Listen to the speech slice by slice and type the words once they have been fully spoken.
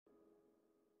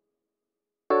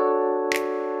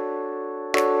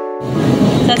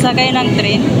Sasakay ng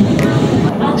train.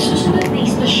 Ang susunod na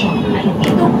istasyon ay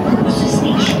Pitong Bus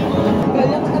Station.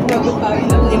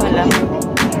 Hindi mo lang.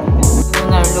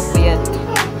 Narlo po yan.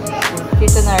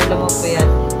 Tito Narlo mo po yan.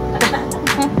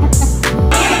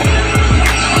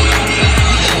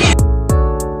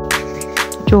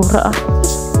 Tsura ah.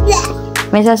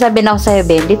 May sasabihin ako sa'yo,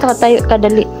 babe. Dito ka tayo,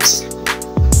 kadali.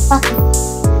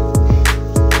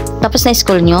 Tapos na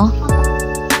school nyo?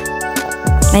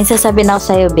 May sasabihin ako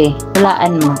sa'yo, babe.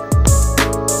 Hulaan mo.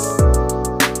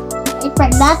 Are you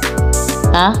pregnant?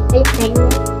 Ha? Are you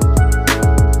pregnant?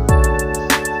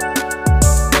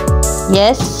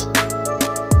 Yes?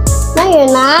 No, you're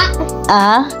not.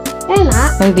 Ah? You're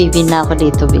not. May baby na ako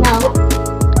dito, babe. No.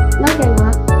 No, you're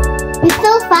not. You're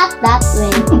so fat that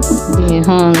way.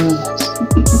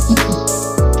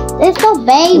 It's so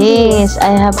baby. Yes,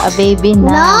 I have a baby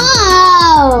na.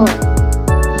 No!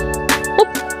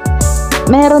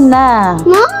 Meron na.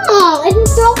 No! Is it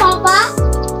true, Papa?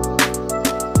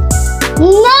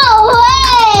 No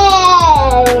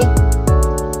way!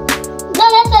 No,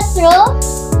 that's not true.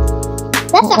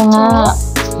 That's Oo not nga.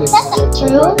 true. That's not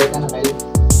true.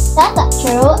 That's not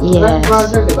true. Yes.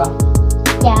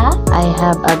 Yeah. I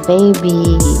have a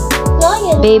baby. No,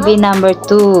 you're Baby not. number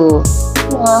 2.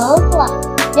 No.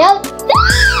 Yep.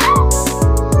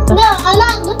 No, I'm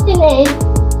not listening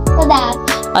to that.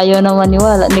 Ayaw na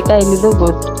maniwala ni Kylie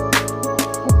Lugot.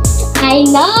 I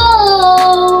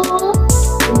know.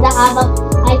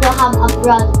 I don't have a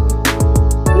brother.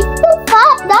 It's so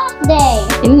fat that day.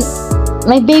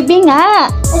 May baby nga.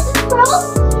 Is it true?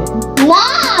 No.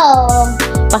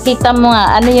 Pakita mo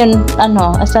nga. Ano yun?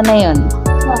 Ano? Asa na yun?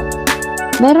 What?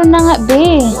 Meron na nga,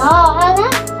 be. No,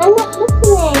 I'm not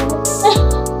listening.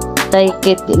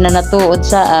 Taykit na natuod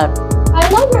sa I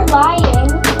know you're lying.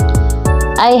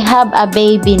 I have a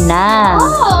baby na.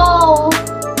 Oh.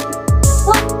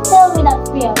 Don't tell me that's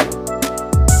real.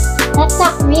 That's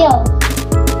not real.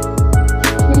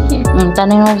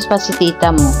 Tanong mo pa si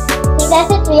tita mo. Think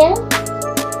that's it real?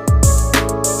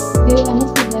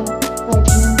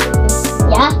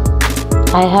 Yeah.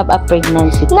 I have a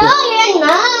pregnancy No, too. you're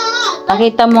not.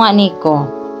 Pakita mo nga, Nico.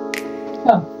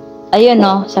 Ayun,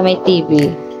 no? Sa may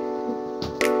TV.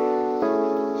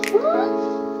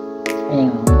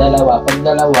 Ayun, dalawa. Pag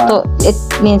dalawa. It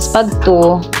means pag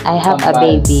 2, I have a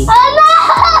baby. Ano?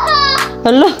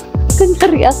 Hala,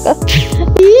 kunyari ako.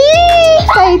 Yee!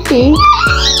 Exciting.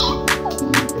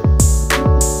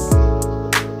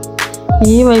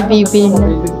 Yee, may baby na.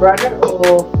 Big brother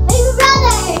o Big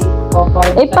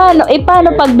brother.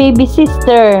 Paano pag baby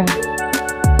sister?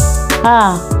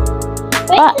 Ha?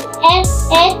 Wait,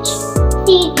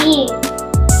 S-H-C-E.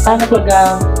 Paano pag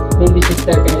baby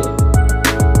sister kayo?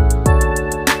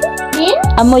 Here?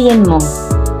 Amoyin mo.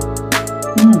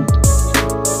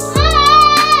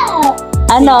 Ah!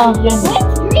 Ano? It's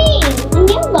green and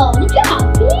yellow. Did you have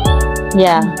pink?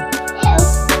 Yeah. Ew.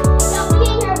 Don't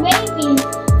pin your baby.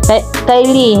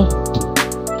 Kylie.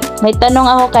 May tanong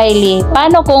ako, Kylie.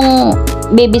 Paano kung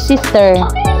baby sister?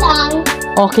 Okay lang.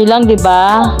 Okay lang, di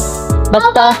ba?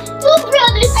 Basta, Two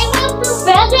brothers. I want two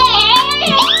brothers.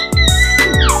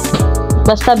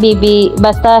 basta baby,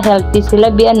 basta healthy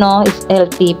sila. Ano, is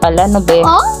healthy pala, no, be?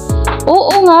 Oh?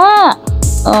 Oo nga.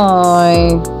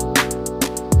 Ay.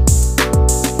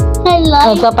 I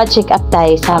love Magpapacheck up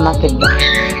tayo. Sama kita.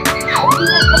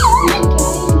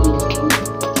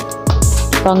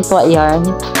 Pang tuwa yan.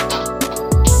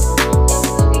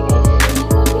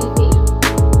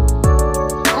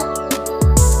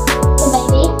 the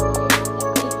baby.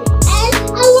 And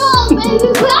I love baby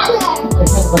brother.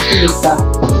 Tita.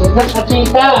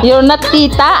 Tita. You're not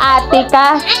tita, ate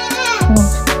ka.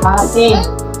 Ate.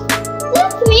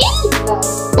 That's me.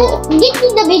 Give me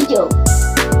the video.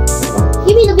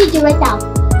 Give me the video right now.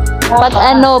 Pag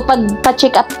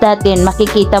pa-check up natin,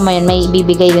 makikita mo yun, may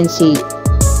ibibigay yun si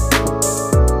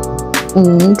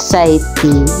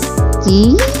exciting.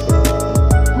 See?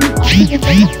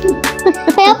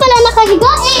 Kaya pala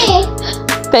nakahiga eh.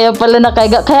 Kaya pala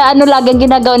nakahiga. Kaya ano lagang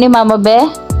ginagawa ni Mama Be?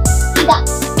 Higa.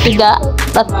 Higa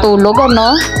at tulog,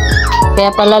 ano?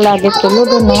 Kaya pala lagi tulog,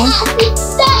 ano?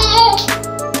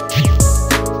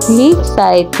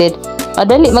 Excited. O,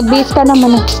 dali, magbihis ka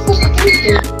naman.